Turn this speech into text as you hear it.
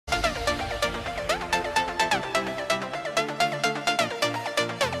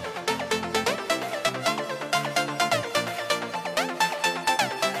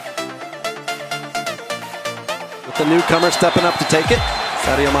the newcomer stepping up to take it.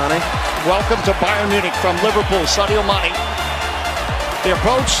 Sadio Mane. Welcome to Bayern Munich from Liverpool, Sadio Mane. The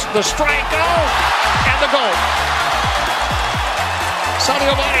approach, the strike, and the goal.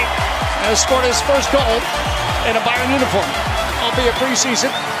 Sadio Mane has scored his first goal in a Bayern uniform, albeit pre-season,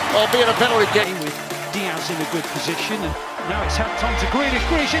 albeit a penalty kick. With Diaz in a good position, and now it's helped on to Grealish.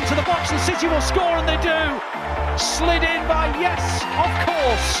 Grealish into the box, and City will score, and they do. Slid in by, yes, of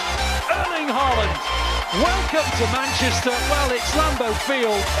course, Erling Halland. Welcome to Manchester. Well, it's Lambeau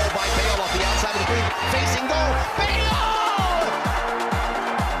Field. By Bale off the outside of the green, facing goal. Bale!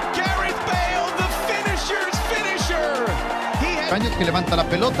 Gareth Bale, the finisher's finisher. España que levanta la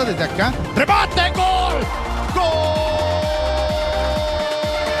pelota desde acá. ¡Remate! ¡Gol! ¡Gol!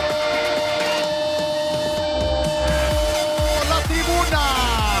 La tribuna.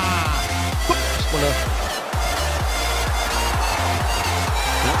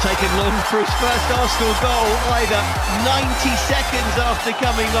 Not taken long for his first Arsenal goal either. 90 seconds after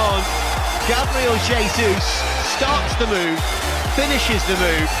coming on, Gabriel Jesus starts the move, finishes the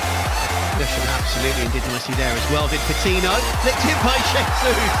move. Absolutely indigenously there as well. Did Coutinho, flicked in by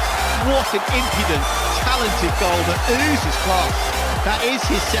Jesus. What an impudent, talented goal that oozes class. That is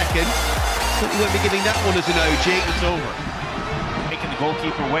his second. Certainly won't be giving that one as an OG. It's over. Making the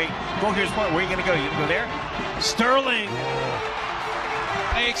goalkeeper wait. Go here's point. Where are you going to go? You going to go there? Sterling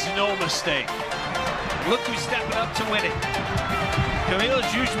makes no mistake. Look who's stepping up to win it. Camilo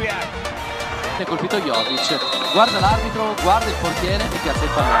Jujuiak. Ha colpito Jovic, guarda l'arbitro, guarda il portiere e piazza il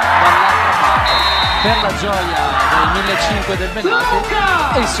pallone dall'altra parte per la gioia dei 1500 del Benate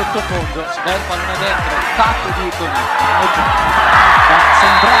e il sottofondo, bel pallone dentro, tacco di Iconi e giù.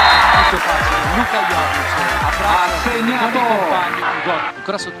 Sembrava molto facile, Luka Jovic abbraccia con i compagni, un gol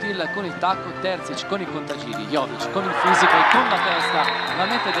ancora sottile con il tacco, Terzic con i contagiri, Jovic con il fisico e con la testa la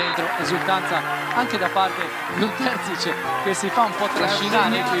mette dentro, esultanza anche da parte di un Terzic che si fa un po'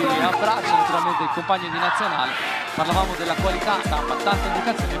 trascinare qui, abbraccia naturalmente il compagno di nazionale. Parlavamo della qualità, stampa tante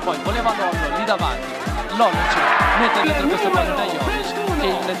indicazioni, poi voleva Lollo lì davanti, Lollo mette dentro questo pallone da Jovic e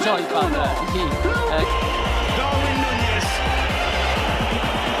il joypad di Dawirn Nunês.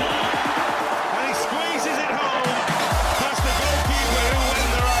 And he squeezes it home past the goalkeeper who went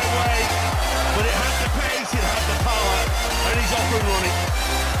the right way. But it had the pace, it had the power, and he's off and running.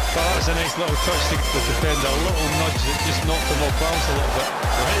 But that was a nice little touch to the defender, a little nudge that just knocked him off balance a little bit.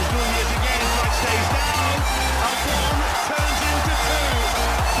 Here's Nunês again, flag stays down, and one turns into two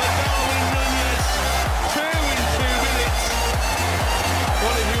for Dawirn Nunês. 2 in 2 minutes.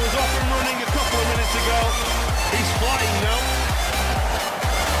 Well, if he was off and running a couple of minutes ago, he's flying now.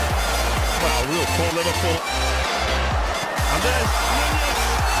 Well, real poor Liverpool. And there's Nunês,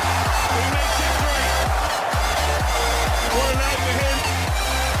 who makes it 3. What a night for him.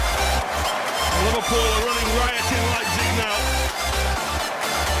 Liverpool are running riot in Leipzig now.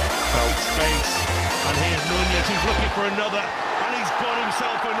 Out space, and here's Nunês, who's looking for another, and he's got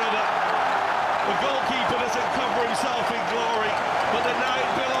himself another. The goalkeeper doesn't cover himself in glory, but the night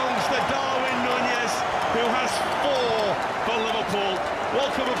belongs to Dawirn Nunês, who has 4 for Liverpool.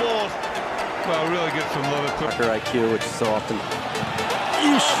 Welcome aboard. Well, really good from Liverpool. Soccer IQ, which is so often.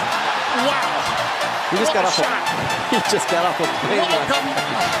 Yeesh. Wow! He just got off a. He just got off a plane.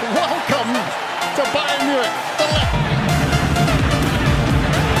 Welcome to Bayern Munich.